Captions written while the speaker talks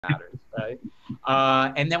matters, right?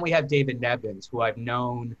 And then we have David Nevins, who I've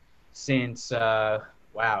known since,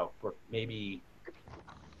 wow, for maybe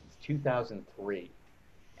 2003.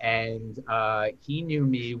 And he knew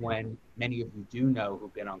me when many of you do know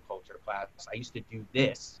who've been on Culture Class. I used to do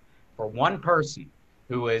this for one person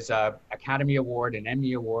who is Academy Award, and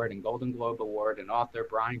Emmy Award, and Golden Globe Award, and author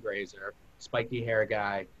Brian Grazer, spiky hair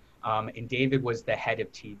guy. And David was the head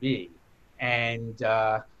of TV. And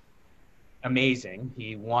amazing.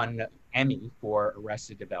 He won Emmy for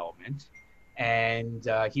Arrested Development. And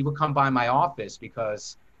he would come by my office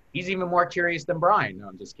because he's even more curious than Brian. No,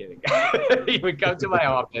 I'm just kidding. He would come to my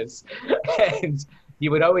office and he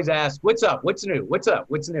would always ask, "What's up? What's new? What's up?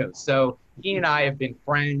 What's new?" So he and I have been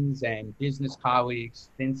friends and business colleagues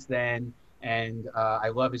since then. And I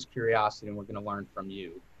love his curiosity, and we're going to learn from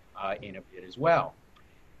you in a bit as well.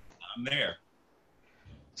 I'm there.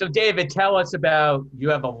 So David, tell us about, you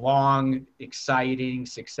have a long, exciting,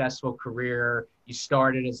 successful career. You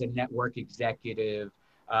started as a network executive.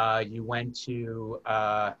 You went to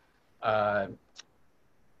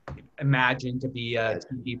Imagine to be a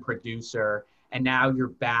TV producer, and now you're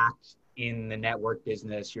back in the network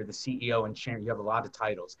business. You're the CEO and chairman. You have a lot of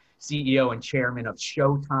titles. CEO and chairman of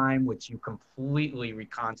Showtime, which you completely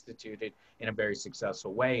reconstituted in a very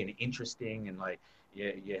successful way and interesting, and like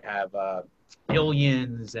you have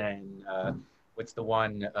Billions and what's the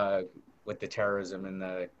one with the terrorism and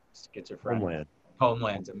the schizophrenia?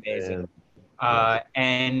 Homeland's amazing.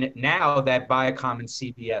 And now that Viacom and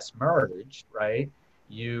CBS merged, right,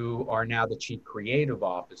 you are now the chief creative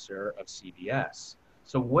officer of CBS.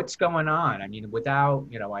 So what's going on? I mean, without,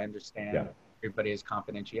 I understand everybody has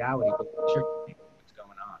confidentiality, but what's going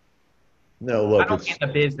on? No, look, not only in the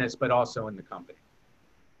business, but also in the company.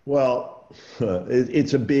 Well,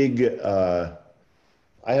 it's a big, I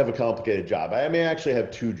have a complicated job. I actually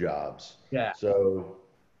have two jobs. Yeah. So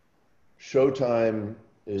Showtime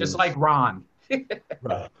is... Just like Ron.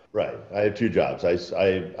 Right. I have two jobs.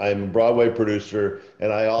 I'm a Broadway producer,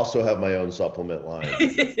 and I also have my own supplement line.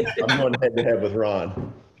 I'm going head to head with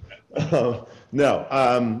Ron. I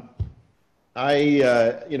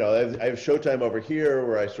have Showtime over here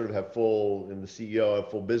where I sort of have in the CEO, I have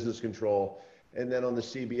full business control. And then on the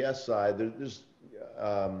CBS side,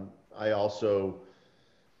 I also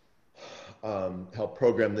help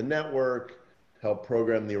program the network, help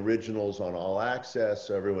program the originals on All Access,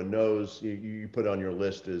 so everyone knows. You put on your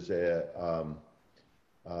list as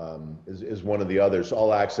one of the others.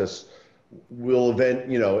 All Access will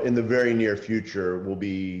in the very near future will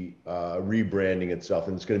be rebranding itself,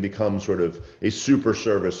 and it's going to become sort of a super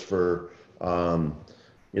service for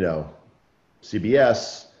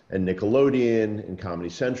CBS and Nickelodeon and Comedy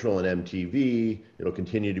Central and MTV. It'll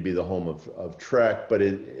continue to be the home of Trek, but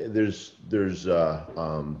it's going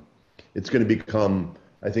to become,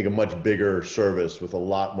 I think, a much bigger service with a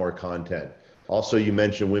lot more content. Also, you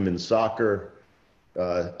mentioned women's soccer.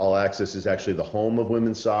 All Access is actually the home of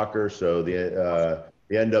women's soccer. So the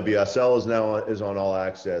NWSL is on All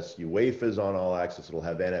Access. UEFA is on All Access. It'll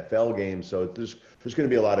have NFL games. So there's going to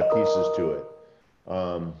be a lot of pieces to it.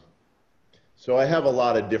 So I have a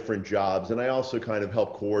lot of different jobs, and I also kind of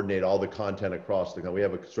help coordinate all the content across the country. We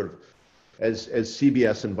have a sort of, as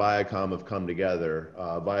CBS and Viacom have come together,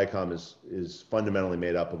 Viacom is fundamentally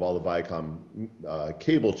made up of all the Viacom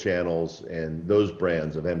cable channels and those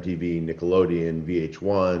brands of MTV, Nickelodeon,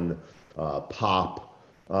 VH1, Pop.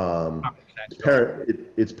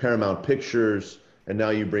 It's Paramount Pictures, and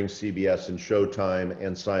now you bring CBS and Showtime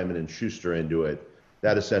and Simon and Schuster into it.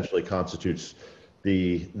 That essentially constitutes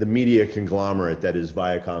the media conglomerate that is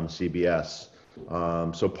Viacom CBS.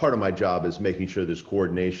 So part of my job is making sure there's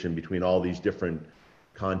coordination between all these different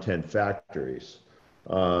content factories.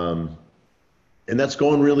 And that's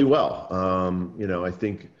going really well. I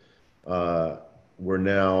think we're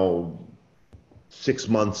now 6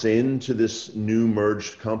 months into this new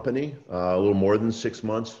merged company, a little more than 6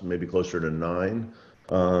 months, maybe closer to 9.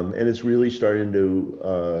 And it's really starting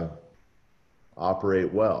to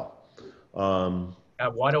operate well.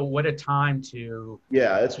 What a time to...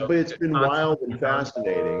 Yeah, it's been wild and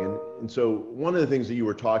fascinating. And so one of the things that you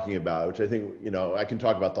were talking about, which I think, I can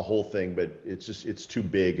talk about the whole thing, but it's too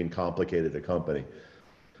big and complicated a company.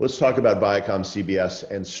 Let's talk about Viacom, CBS,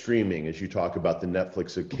 and streaming as you talk about the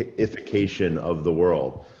Netflixification of the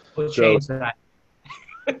world. We'll change that.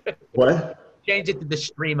 What? Change it to the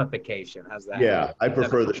streamification. How's that? Yeah, I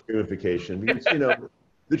prefer the streamification because,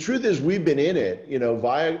 the truth is we've been in it,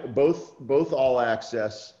 via both All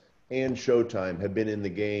Access and Showtime have been in the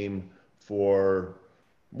game for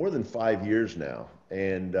more than 5 years now.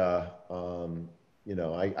 And you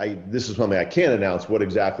know, this is something I can't announce what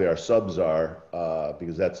exactly our subs are,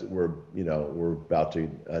 because we're about to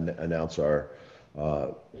announce our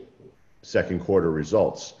second quarter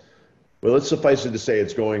results. But let's suffice it to say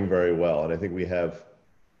it's going very well, and I think we have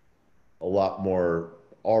a lot more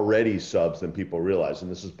already subs than people realize,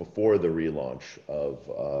 and this is before the relaunch of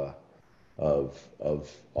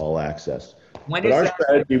All Access. When But is our that?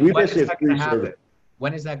 strategy, we When is basically have that three going to happen? services.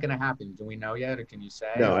 When is that going to happen? Do we know yet, or can you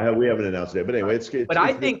say? No, we haven't announced it, but anyway, But it's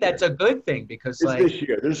I this think year. that's a good thing because, It's like, this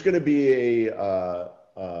year. There's going to be a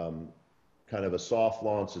kind of a soft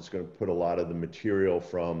launch. It's going to put a lot of the material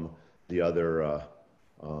from the other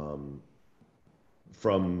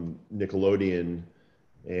from Nickelodeon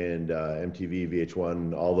and MTV,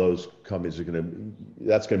 VH1. All those companies are going to.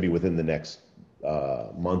 That's going to be within the next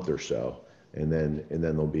month or so, and then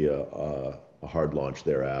there'll be a hard launch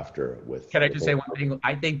thereafter with. can I just say one thing?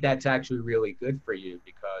 I think that's actually really good for you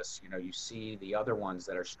because you see the other ones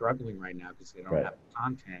that are struggling right now because they don't Right. have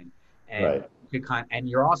content, Right. and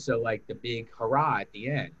you're also like the big hurrah at the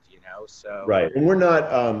end, So Right, and we're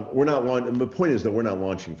not launching. The point is that we're not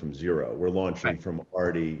launching from zero. We're launching right. from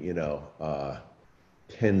already,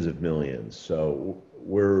 tens of millions. So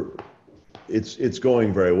it's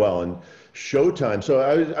going very well. And Showtime. So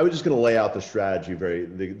I was just going to lay out the strategy,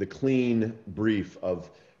 the clean brief of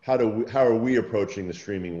how are we approaching the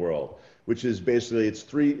streaming world, which is basically it's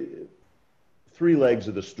three legs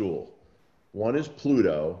of the stool. One is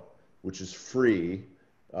Pluto, which is free.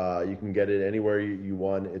 You can get it anywhere you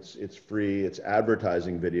want. It's free. It's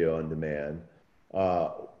advertising video on demand.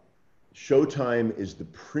 Showtime is the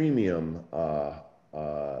premium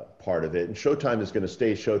part of it, and Showtime is going to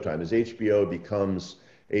stay Showtime. As HBO becomes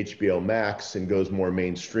HBO Max and goes more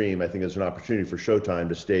mainstream, I think there's an opportunity for Showtime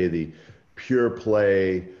to stay the pure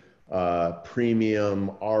play,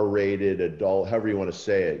 premium, R-rated, adult, however you want to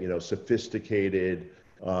say it, sophisticated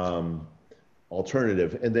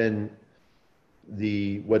alternative. And then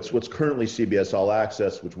what's currently CBS All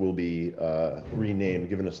Access, which will be renamed,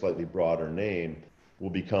 given a slightly broader name, will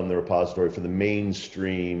become the repository for the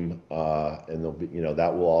mainstream, and there'll be,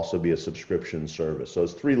 that will also be a subscription service. So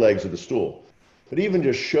it's three legs of the stool. But even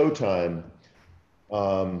just Showtime,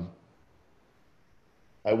 I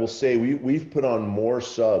will say we've put on more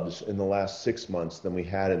subs in the last 6 months than we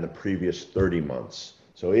had in the previous 30 months.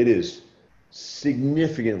 So it is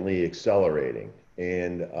significantly accelerating,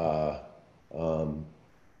 and a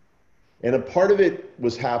part of it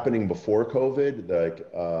was happening before COVID, like,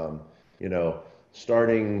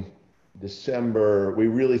 starting December, we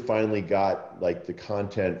really finally got like the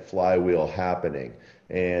content flywheel happening.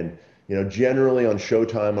 And, generally on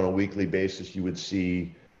Showtime on a weekly basis, you would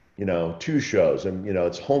see, two shows, and,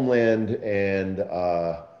 it's Homeland and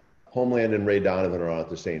Ray Donovan are on at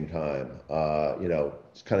the same time.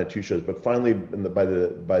 It's kind of two shows, but finally by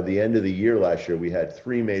the end of the year last year, we had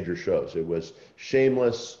three major shows. It was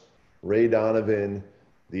Shameless, Ray Donovan,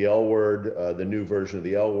 The L Word, the new version of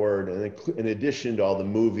The L Word, and in addition to all the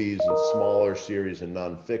movies and smaller series and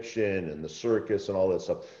nonfiction and the circus and all that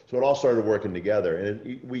stuff. So it all started working together, and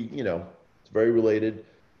it's very related.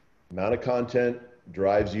 Amount of content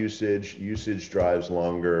drives usage drives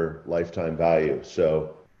longer lifetime value.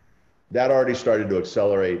 So that already started to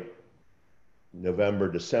accelerate November,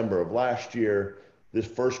 December of last year. This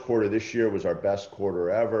first quarter this year was our best quarter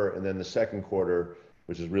ever, and then the second quarter,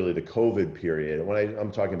 which is really the COVID period. And when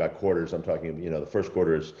I'm talking about quarters, I'm talking, the first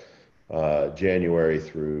quarter is January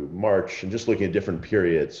through March, and just looking at different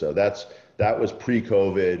periods. So that was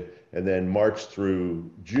pre-COVID, and then March through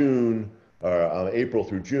June, or April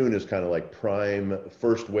through June is kind of like prime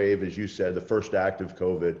first wave, as you said, the first act of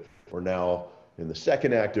COVID. We're now in the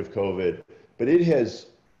second act of COVID, but it has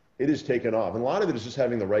taken off. And a lot of it is just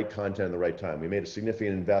having the right content at the right time. We made a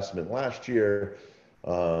significant investment last year,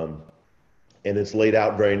 and it's laid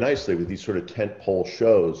out very nicely with these sort of tentpole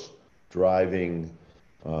shows driving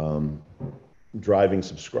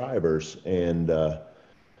subscribers. And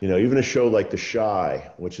even a show like The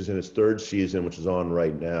Chi, which is in its third season, which is on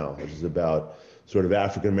right now, which is about sort of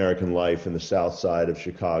African American life in the South Side of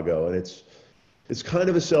Chicago, and it's kind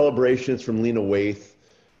of a celebration. It's from Lena Waithe.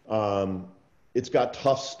 It's got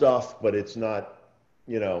tough stuff, but it's not,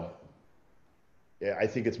 I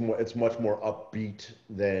think it's much more upbeat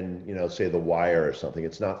than, say The Wire or something.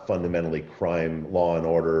 It's not fundamentally crime, law and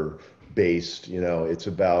order based. It's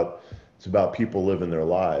about people living their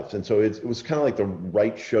lives. And so it was kind of like the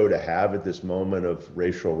right show to have at this moment of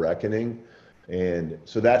racial reckoning. And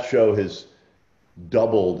so that show has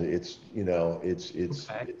doubled its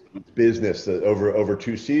business over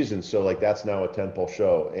 2 seasons. So like that's now a tentpole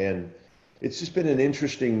show, and it's just been an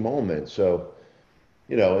interesting moment. So,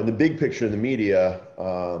 you know, in the big picture in the media,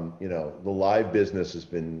 you know, the live business has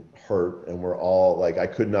been hurt, and we're all like, I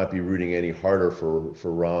could not be rooting any harder for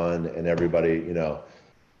Ron and everybody. You know,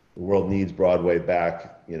 the world needs Broadway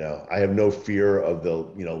back. You know, I have no fear of the,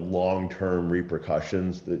 you know, long-term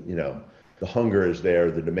repercussions. That, you know, the hunger is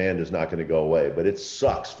there, the demand is not going to go away, but it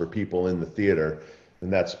sucks for people in the theater,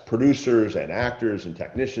 and that's producers and actors and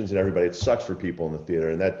technicians and everybody. It sucks for people in the theater,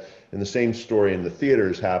 and that, and the same story in the theater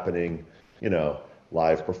is happening. You know,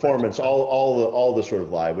 live performance, all the sort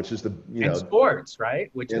of live, which is the, you know, sports, right?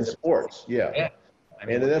 Which in is sports, yeah. yeah. I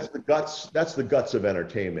mean, And that's the guts of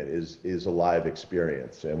entertainment is a live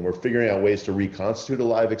experience, and we're figuring out ways to reconstitute a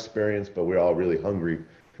live experience, but we're all really hungry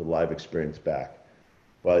for the live experience back.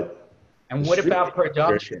 But and what about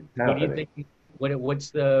production? What do you think? What's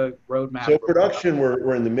the roadmap? So production,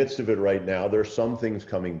 we're in the midst of it right now. There's some things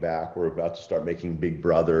coming back. We're about to start making Big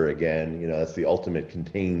Brother again. You know, that's the ultimate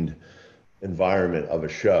contained environment of a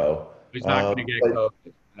show. Who's not going to get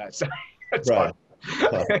COVID? That's right.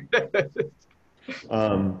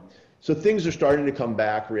 fine. So things are starting to come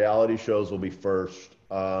back. Reality shows will be first.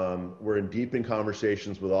 We're in deep in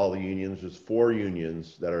conversations with all the unions. There's 4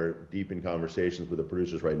 unions that are deep in conversations with the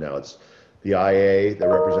producers right now. It's the IA that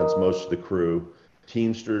represents most of the crew,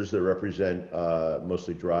 Teamsters that represent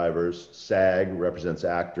mostly drivers, SAG represents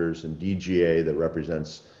actors, and DGA that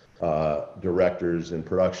represents directors and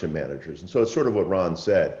production managers. And so it's sort of what Ron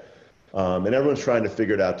said. And everyone's trying to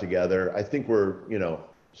figure it out together. I think we're, you know,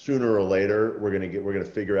 sooner or later, we're going to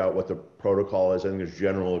figure out what the protocol is. I think there's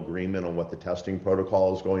general agreement on what the testing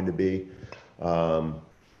protocol is going to be.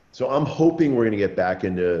 So I'm hoping we're going to get back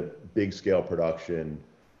into big scale production,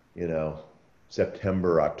 you know,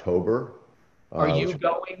 September, October. Are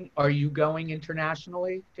you going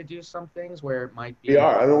internationally to do some things where it might be? We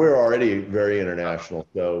are. I mean, we're already very international.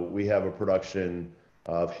 So we have a production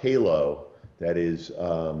of Halo that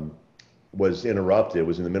was interrupted. It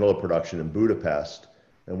was in the middle of production in Budapest,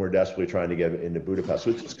 and we're desperately trying to get into Budapest.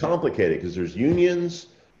 So it's complicated because there's unions,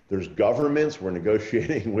 there's governments. We're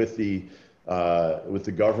negotiating with the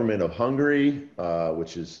government of Hungary,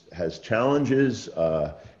 which has challenges.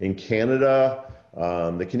 In Canada,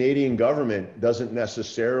 the Canadian government doesn't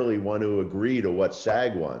necessarily want to agree to what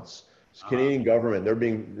SAG wants. The Canadian government,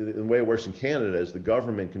 the way it works in Canada is the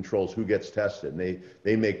government controls who gets tested, and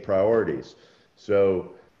they make priorities.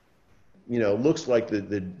 So, you know, it looks like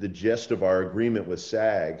the gist of our agreement with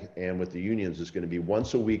SAG and with the unions is going to be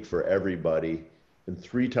once a week for everybody and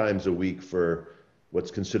 3 times a week for what's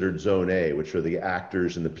considered Zone A, which are the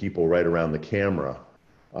actors and the people right around the camera.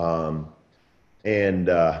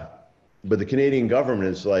 But the Canadian government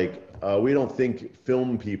is like, we don't think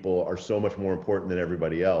film people are so much more important than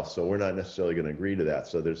everybody else, so we're not necessarily going to agree to that.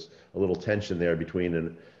 So there's a little tension there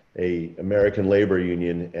between a American labor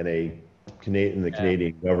union and the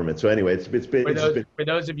Canadian government. So anyway, it's been for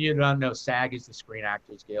those of you who don't know, SAG is the Screen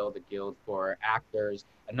Actors Guild, the guild for actors.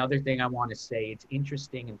 Another thing I want to say, it's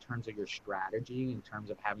interesting in terms of your strategy, in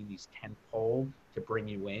terms of having these tentpole to bring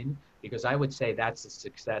you in, because I would say that's the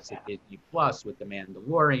success at Disney Plus with The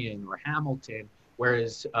Mandalorian or Hamilton,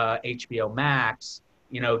 whereas HBO Max,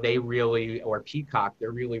 you know, or Peacock,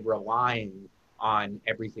 they're really relying on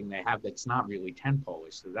everything they have that's not really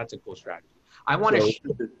tentpole-ish. So that's a cool strategy. I want to.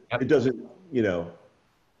 It doesn't, you know,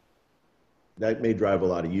 that may drive a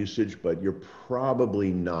lot of usage, but you're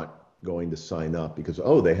probably not going to sign up because,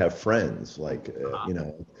 oh, they have Friends, like, you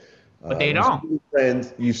know. But they don't.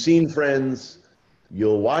 You've seen Friends.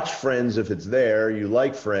 You'll watch Friends if it's there. You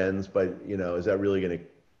like Friends, but, you know, is that really going to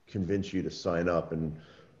convince you to sign up and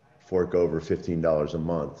fork over $15 a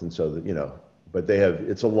month? And so that, you know, but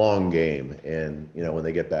it's a long game, and, you know, when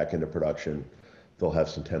they get back into production, they'll have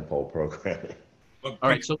some tentpole programming. All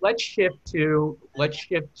right, so let's shift to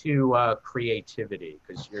creativity,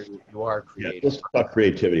 because you are creative. Yeah, let's talk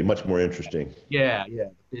creativity. Much more interesting. Yeah,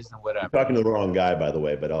 business, whatever. I'm talking to the wrong guy, by the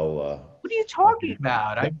way, but I'll. What are you talking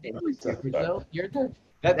about? I've been with you, Brazil. You're the.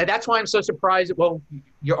 That's why I'm so surprised. Well,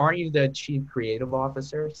 aren't you the chief creative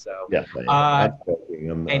officer? So yes, I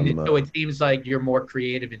am. So it seems like you're more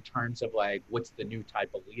creative in terms of like what's the new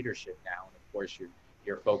type of leadership now, and of course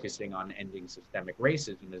you're focusing on ending systemic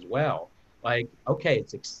racism as well. Like, okay,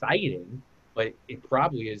 it's exciting, but it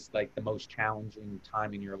probably is like the most challenging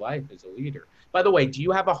time in your life as a leader. By the way, do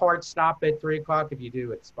you have a hard stop at 3 o'clock? If you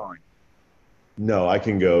do, it's fine. No, I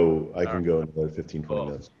can go another 15, 20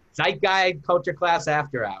 minutes. Zeitguide culture class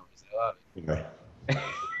after hours. I love it. Okay.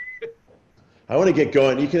 I want to get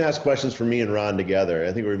going. You can ask questions for me and Ron together.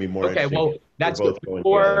 I think we're going to be more interesting. Okay, well, that's good.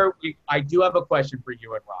 I do have a question for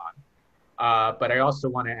you and Ron. But I also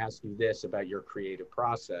want to ask you this about your creative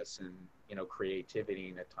process and, you know, creativity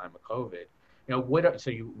in a time of COVID.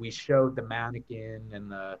 we showed the mannequin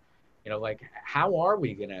and the, like, how are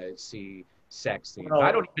we going to see sex scenes?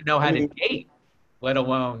 I don't even know how to date, let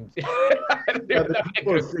alone. Yeah, but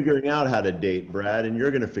people are figuring out how to date, Brad, and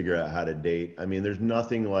you're going to figure out how to date. I mean, there's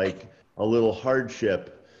nothing like a little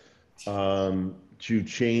hardship to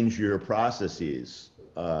change your processes.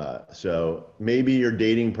 So maybe your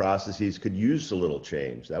dating processes could use a little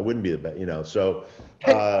change. That wouldn't be the best, So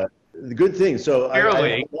the good thing. So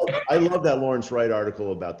I love that Lawrence Wright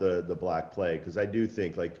article about the Black Plague, because I do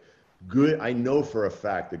think like I know for a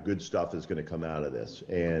fact that good stuff is going to come out of this.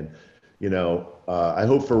 And, I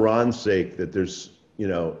hope for Ron's sake that there's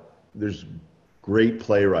great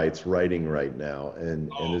playwrights writing right now,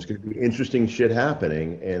 and there's going to be interesting shit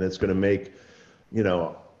happening, and it's going to make,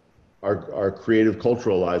 our creative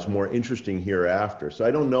cultural lives more interesting hereafter. So I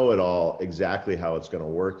don't know at all exactly how it's going to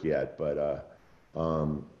work yet, but I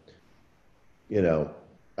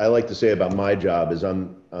like to say about my job is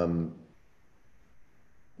I'm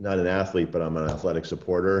not an athlete, but I'm an athletic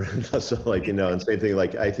supporter. So like, and same thing,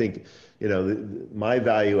 like, I think, my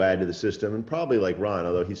value add to the system, and probably like Ron,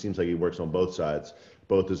 although he seems like he works on both sides,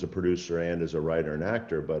 both as a producer and as a writer and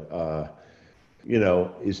actor, but,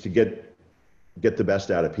 is to get the best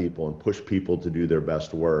out of people and push people to do their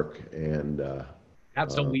best work. And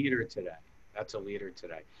that's a leader today. That's a leader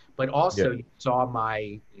today. But also, you saw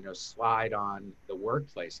my, slide on the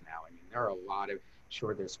workplace now. I mean, there are a lot of,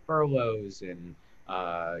 sure, there's furloughs and,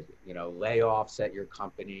 layoffs at your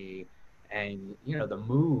company. And, the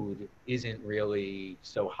mood isn't really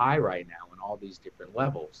so high right now on all these different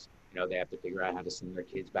levels. They have to figure out how to send their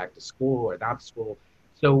kids back to school or not to school.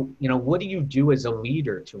 So, what do you do as a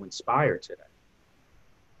leader to inspire today?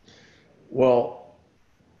 Well,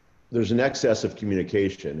 there's an excess of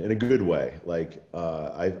communication in a good way. Like,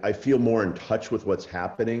 I feel more in touch with what's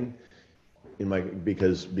happening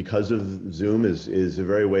because of Zoom is a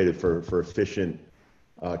very way for efficient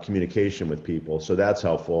communication with people. So that's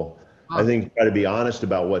helpful. I think try to be honest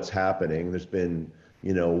about what's happening. There's been,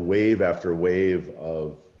 wave after wave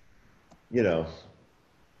of,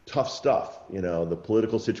 tough stuff. The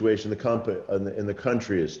political situation in the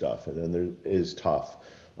country is tough, and then there is tough.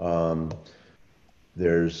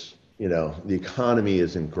 There's, the economy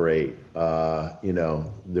isn't great.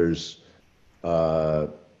 There's a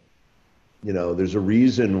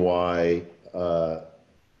reason why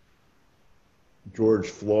George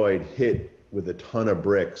Floyd hit with a ton of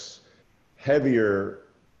bricks heavier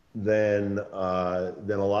than a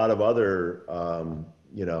lot of other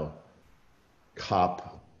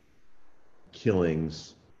cop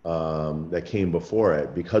killings that came before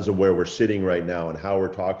it, because of where we're sitting right now and how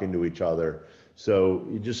we're talking to each other. So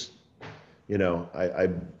you just,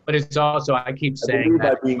 But it's also, I keep saying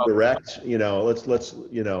that by being direct,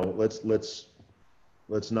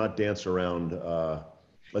 let's not dance around. I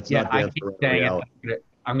keep saying it.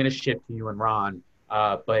 I'm going to shift to you and Ron,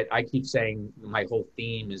 but I keep saying my whole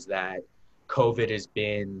theme is that COVID has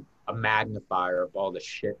been a magnifier of all the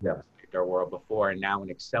shit that affected our world before, and now an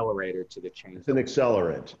accelerator to the change. It's an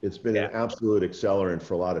accelerant. It's been an absolute accelerant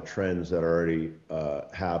for a lot of trends that are already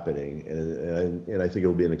happening, and I think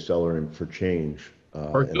it'll be an accelerant for change.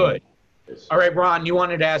 For good. All right, Ron, you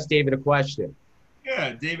wanted to ask David a question.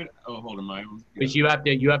 Yeah, David. Oh, hold on, Mike. Because you have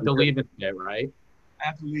to leave in a bit, right? I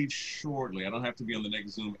have to leave shortly. I don't have to be on the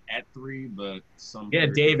next Zoom at 3, but Yeah,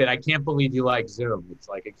 David, I can't believe you like Zoom. It's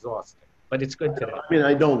like exhausting, but it's good today. I mean,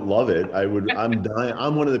 I don't love it. I'm dying.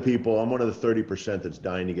 I'm one of the 30% that's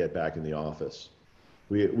dying to get back in the office.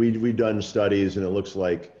 We've done studies, and it looks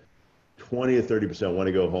like 20 to 30% want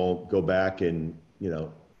to go back, and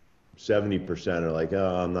 70% are like,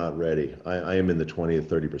 oh, I'm not ready. I am in the 20 to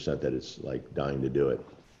 30% that is like dying to do it.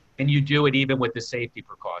 And you do it even with the safety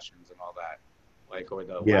precautions and all that,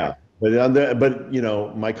 but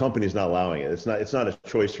my company's not allowing it. It's not a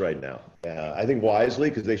choice right now. I think wisely,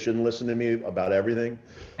 because they shouldn't listen to me about everything.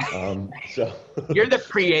 So you're the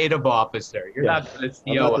creative officer. You're not the CEO.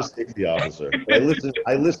 I'm not the safety officer. But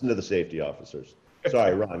I listen to the safety officers.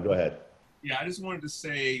 Sorry, Ron, go ahead. Yeah, I just wanted to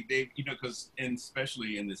say, Dave, because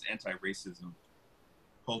especially in this anti-racism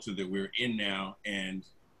culture that we're in now, and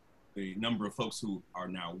the number of folks who are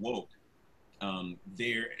now woke,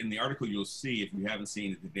 there in the article you'll see, if you haven't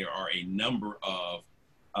seen it, that there are a number of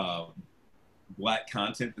Black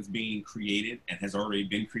content that's being created and has already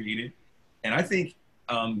been created. And I think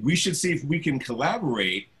we should see if we can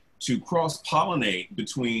collaborate to cross-pollinate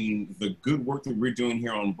between the good work that we're doing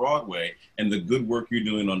here on Broadway and the good work you're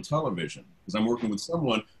doing on television. Because I'm working with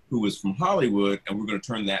someone who is from Hollywood, and we're going to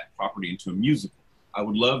turn that property into a musical. I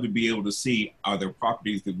would love to be able to see, are there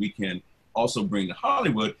properties that we can also bring to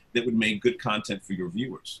Hollywood that would make good content for your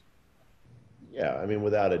viewers? Yeah, I mean,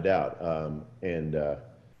 without a doubt.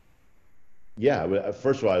 Yeah,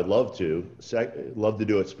 first of all, I'd love to. Love to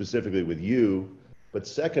do it specifically with you. But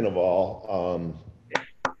second of all,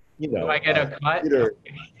 Do I get a cut? theater,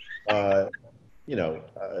 uh,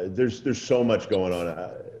 there's so much going on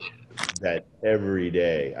that every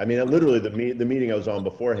day. I mean, literally the meeting I was on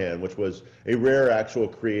beforehand, which was a rare actual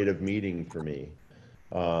creative meeting for me,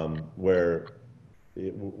 where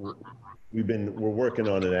we're working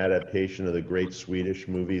on an adaptation of the great Swedish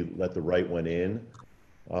movie Let the Right One In.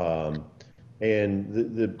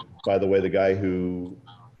 And by the way,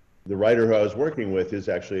 the writer who I was working with is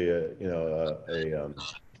actually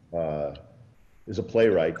is a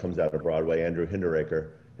playwright, comes out of Broadway, Andrew Hinderaker,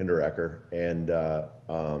 and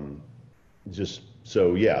just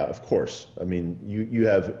so yeah, of course. I mean, you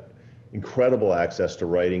have incredible access to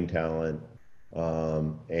writing talent,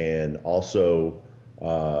 and also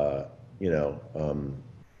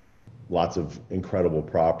lots of incredible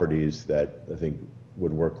properties that I think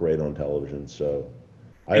would work great on television. So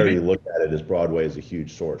I already look at it as Broadway is a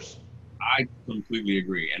huge source. I completely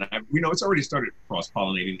agree, and it's already started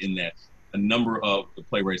cross-pollinating in that a number of the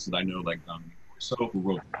playwrights that I know, like Dominique Rousseau, who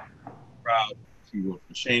wrote Proud, she wrote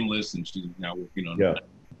for Shameless, and she's now working on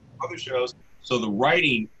other shows. So the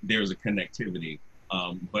writing, there's a connectivity,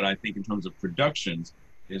 but I think in terms of productions,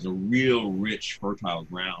 there's a real rich, fertile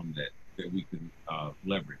ground that we can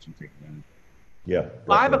leverage and take advantage of. Yeah.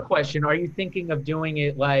 Well, I have a question. Are you thinking of doing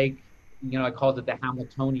it like, I called it the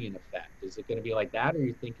Hamiltonian effect? Is it going to be like that? Or are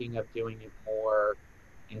you thinking of doing it more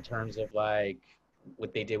in terms of like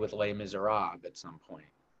what they did with Les Miserables at some point?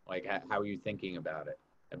 Like, how are you thinking about it,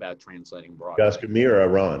 about translating Broadway? Ask me or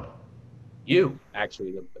Ron? You,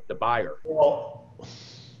 actually, the buyer. Well,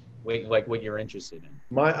 Wait, like what you're interested in.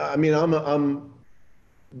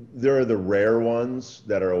 There are the rare ones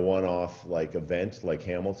that are a one-off like event, like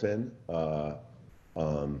Hamilton. But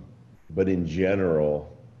in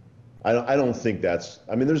general, I don't think that's.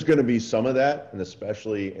 I mean, there's going to be some of that, and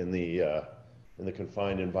especially in the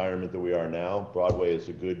confined environment that we are now. Broadway is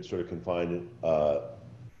a good sort of confined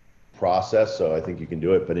process, so I think you can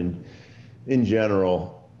do it. But in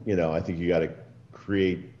general, I think you got to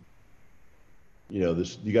create. You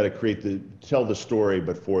got to tell the story,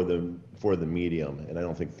 but for the medium, and I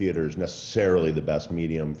don't think theater is necessarily the best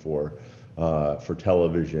medium for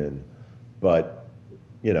television, but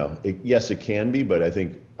yes, it can be, but I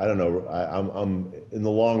don't know. I'm in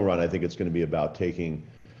the long run, I think it's going to be about taking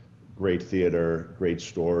great theater, great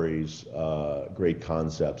stories, great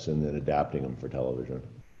concepts, and then adapting them for television.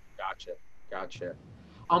 Gotcha.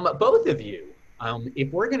 Both of you,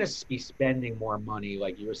 if we're going to be spending more money,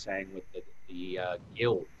 like you were saying with the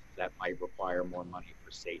guild, that might require more money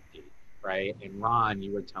for safety, right? And Ron,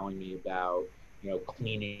 you were telling me about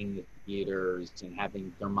cleaning the theaters and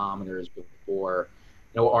having thermometers before.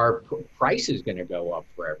 Are prices going to go up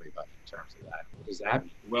for everybody in terms of that? What does that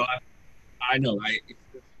mean? Well, I know.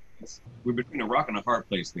 We're between a rock and a hard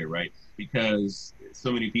place there, right? Because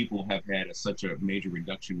so many people have had such a major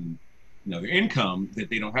reduction in their income that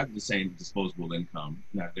they don't have the same disposable income.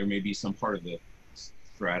 Now, there may be some part of the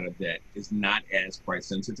strata that is not as price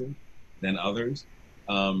sensitive than others.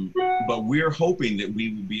 But we're hoping that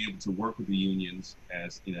we will be able to work with the unions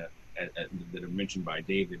that are mentioned by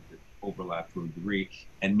David, that overlap to a degree,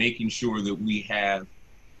 and making sure that we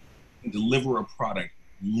deliver a product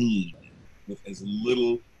lean with as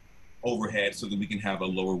little overhead so that we can have a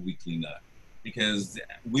lower weekly nut. Because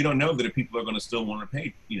we don't know that if people are going to still want to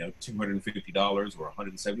pay, $250 or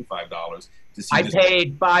 $175 to see. I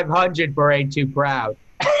paid $500 for Ain't Too Proud.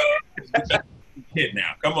 Hit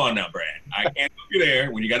now. Come on now, Brad. I can't help you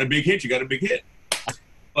there. When you got a big hit, you got a big hit.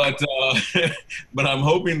 But but I'm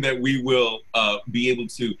hoping that we will be able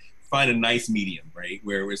to find a nice medium, right,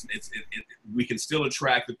 where we can still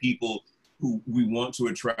attract the people who we want to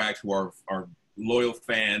attract, who are loyal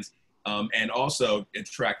fans, and also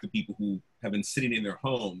attract the people who have been sitting in their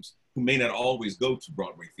homes, who may not always go to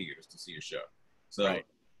Broadway theaters to see a show. So right.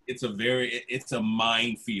 It's a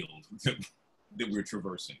minefield that we're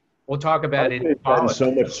traversing. We'll talk about it. They've gotten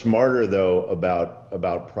so much smarter though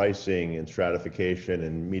about pricing and stratification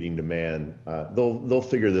and meeting demand. They'll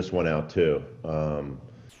figure this one out too.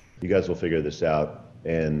 You guys will figure this out,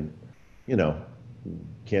 and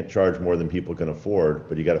can't charge more than people can afford,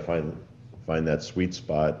 but you got to find that sweet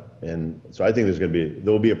spot. And so I think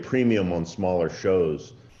there'll be a premium on smaller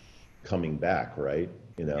shows coming back, right?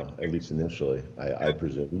 At least initially, I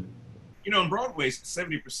presume. In Broadway,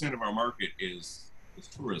 70% of our market is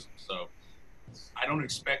tourism. So I don't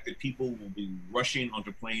expect that people will be rushing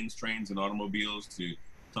onto planes, trains, and automobiles to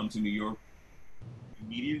come to New York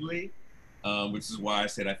immediately. which is why I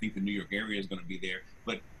said I think the New York area is going to be there.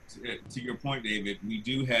 But to your point, David, we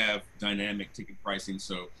do have dynamic ticket pricing,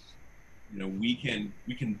 so we can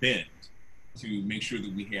bend to make sure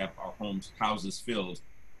that we have our houses filled,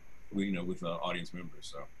 with audience members.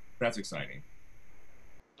 So that's exciting.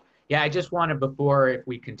 Yeah, I just wanted, before, if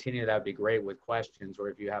we continue, that would be great with questions, or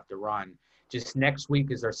if you have to run. Just next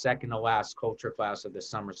week is our second to last culture class of the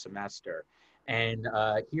summer semester. And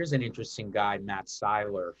here's an interesting guy, Matt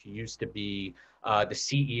Seiler, who used to be the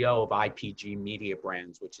CEO of IPG Media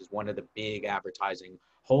Brands, which is one of the big advertising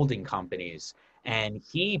holding companies. And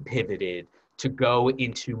he pivoted to go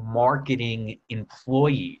into marketing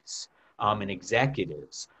employees and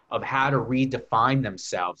executives, of how to redefine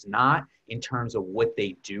themselves, not in terms of what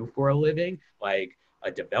they do for a living, like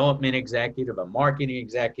a development executive, a marketing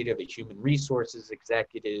executive, a human resources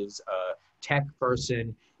executives, a tech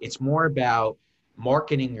person. It's more about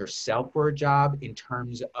marketing yourself for a job in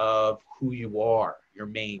terms of who you are, your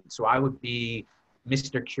main. So I would be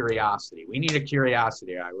Mr. Curiosity. We need a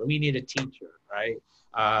curiosity guy. We need a teacher, right?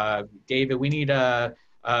 David, we need a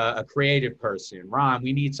creative person. Ron,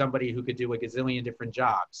 we need somebody who could do a gazillion different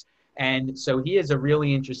jobs. And so he has a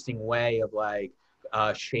really interesting way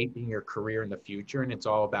of shaping your career in the future. And it's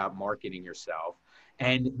all about marketing yourself.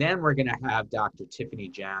 And then we're going to have Dr. Tiffany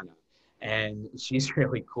Jana. And she's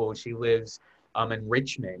really cool. She lives in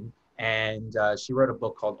Richmond. And she wrote a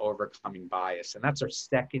book called Overcoming Bias. And that's our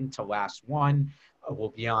second to last one. We'll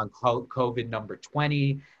be on COVID number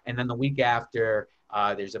 20. And then the week after,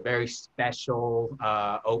 there's a very special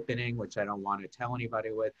opening, which I don't want to tell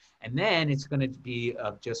anybody with. And then it's going to be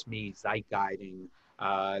just me Zeitguiding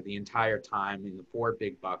the entire time in the 4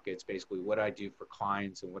 big buckets, basically what I do for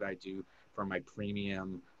clients and what I do for my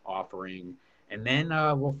premium offering. And then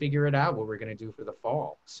we'll figure it out what we're going to do for the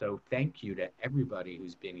fall. So thank you to everybody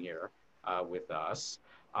who's been here with us.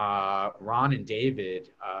 Ron and David,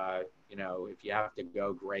 if you have to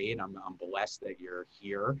go, great. I'm blessed that you're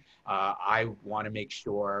here. I want to make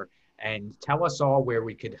sure, and tell us all where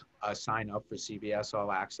we could sign up for CBS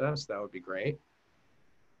All Access. That would be great.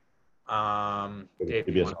 Dave,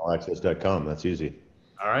 CBSAllAccess.com. That's easy.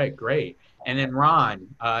 All right, great. And then Ron,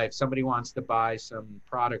 if somebody wants to buy some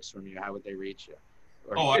products from you, how would they reach you?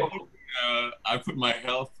 I put my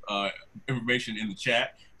health information in the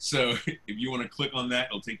chat. So if you want to click on that,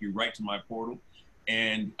 it'll take you right to my portal.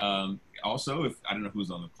 And also, if I don't know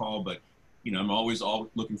who's on the call, but I'm always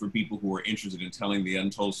looking for people who are interested in telling the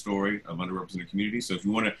untold story of underrepresented communities. So if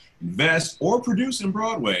you want to invest or produce in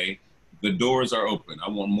Broadway, the doors are open. I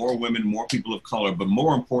want more women, more people of color, but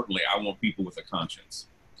more importantly, I want people with a conscience,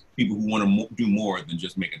 people who want to do more than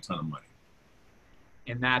just make a ton of money.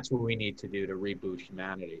 And that's what we need to do to reboot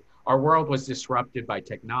humanity. Our world was disrupted by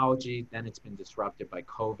technology, then it's been disrupted by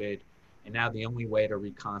COVID, and now the only way to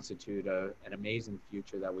reconstitute an amazing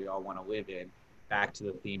future that we all want to live in, back to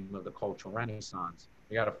the theme of the cultural renaissance,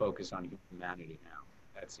 we got to focus on humanity now.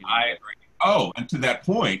 I agree. Oh, and to that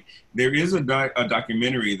point, there is a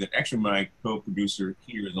documentary that actually my co-producer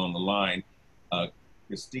here is on the line,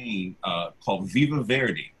 Christine, called Viva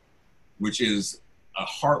Verdi, which is a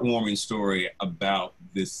heartwarming story about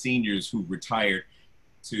the seniors who retired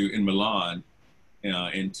in Milan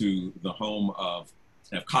into the home of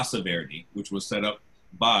Casa Verdi, which was set up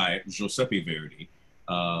by Giuseppe Verdi,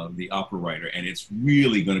 the opera writer, and it's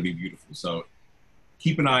really going to be beautiful. So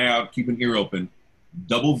keep an eye out, keep an ear open.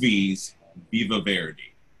 Double V's, Viva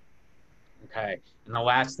Verdi. Okay, and the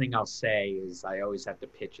last thing I'll say is I always have to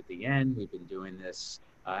pitch at the end. We've been doing this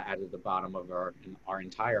out of the bottom of our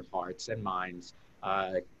entire hearts and minds.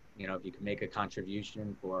 If you can make a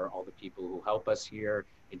contribution for all the people who help us here,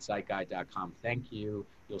 it's Zeitguide.com. Thank you.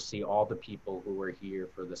 You'll see all the people who were here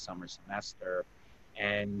for the summer semester.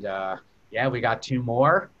 And yeah, we got 2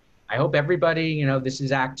 more. I hope everybody, this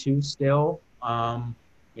is Act 2 still.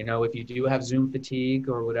 If you do have Zoom fatigue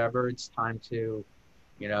or whatever, it's time to,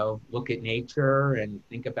 look at nature and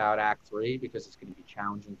think about Act 3, because it's going to be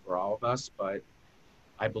challenging for all of us. But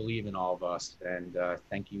I believe in all of us. And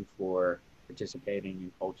thank you for participating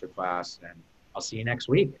in Culture Class. And I'll see you next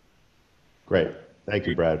week. Great. Thank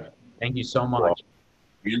you, Brad. Thank you so much.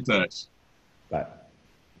 Be in touch. Bye.